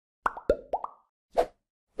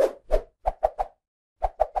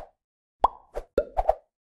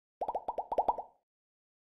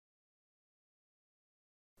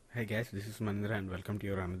Hi guys, this is Manindra and welcome to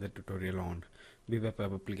your another tutorial on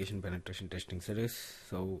bWAPP application penetration testing series.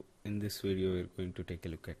 So in this video we're going to take a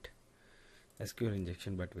look at SQL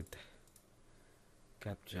injection but with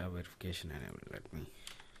CAPTCHA verification enabled.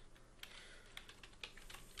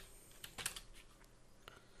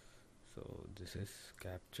 So this is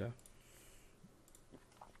CAPTCHA.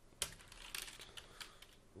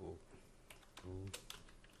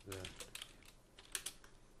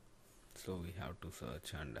 So we have to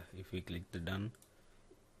search, and if we click the done,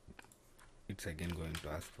 it's again going to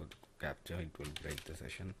ask for the CAPTCHA. It will break the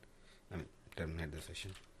session, terminate the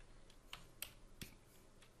session.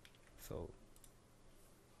 So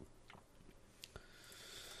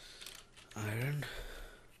iron,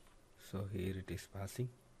 so here it is passing,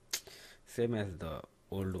 same as the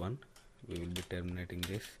old one. We will be terminating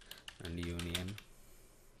this and union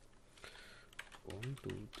 1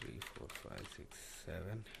 2 3 4 5 6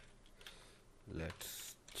 7.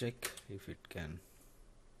 Let's check if it can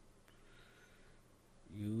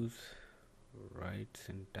use right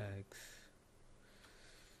syntax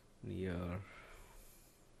near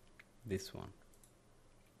this one.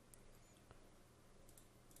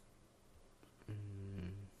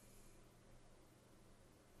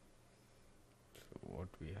 So what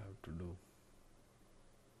we have to do,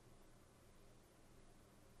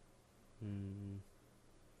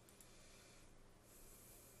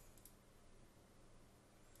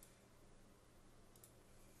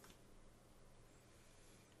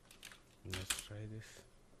 let's try this.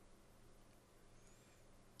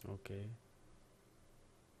 Okay,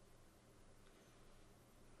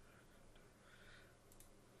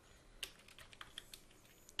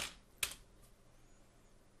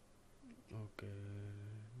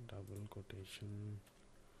 double quotation.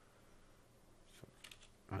 So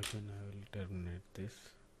again I will terminate this.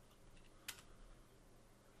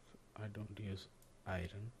 So I don't use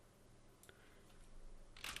iron.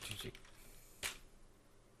 GG.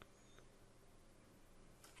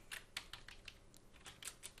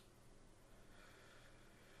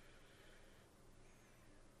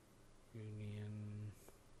 Union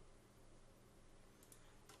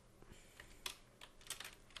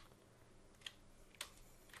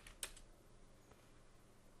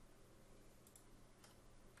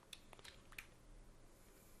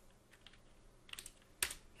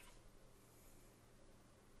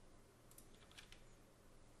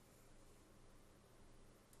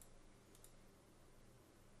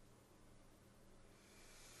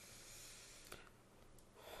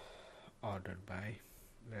ordered by.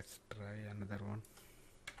 Let's try another one.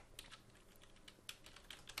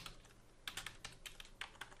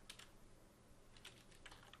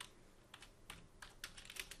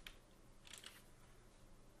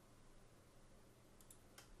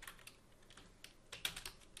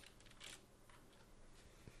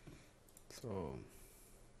 So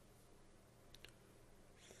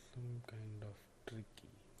some kind of tricky.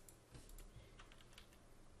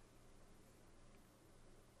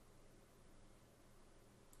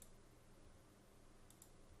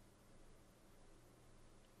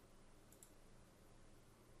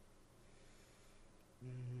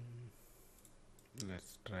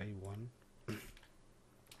 Let's try one.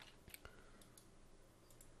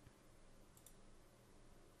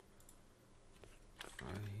 Try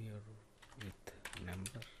here with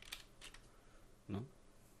number. No.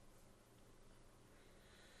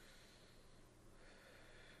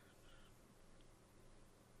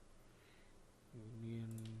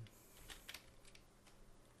 Union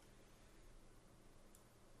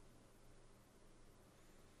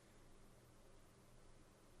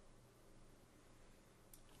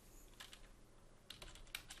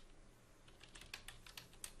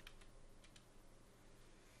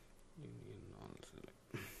all select.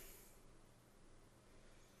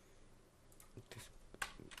 This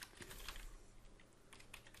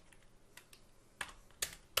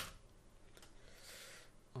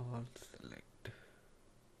all select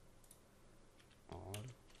all.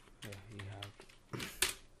 Yeah, you have to.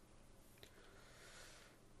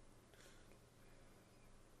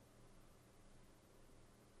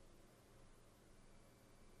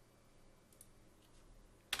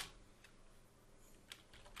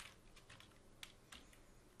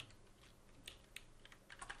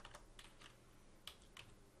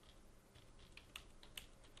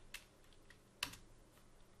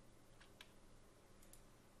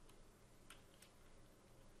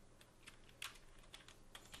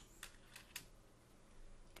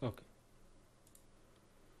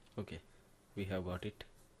 Okay, we have got it.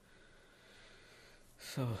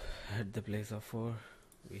 So at the place of 4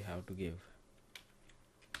 we have to give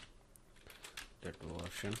that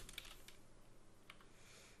version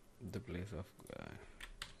the place of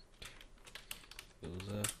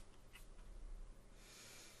user.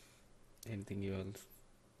 Anything you else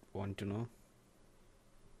want to know?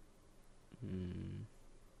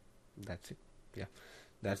 That's it. Yeah,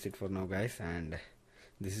 that's it for now, guys, and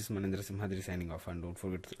this is Manindra Simhadri signing off, and don't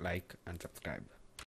forget to like and subscribe.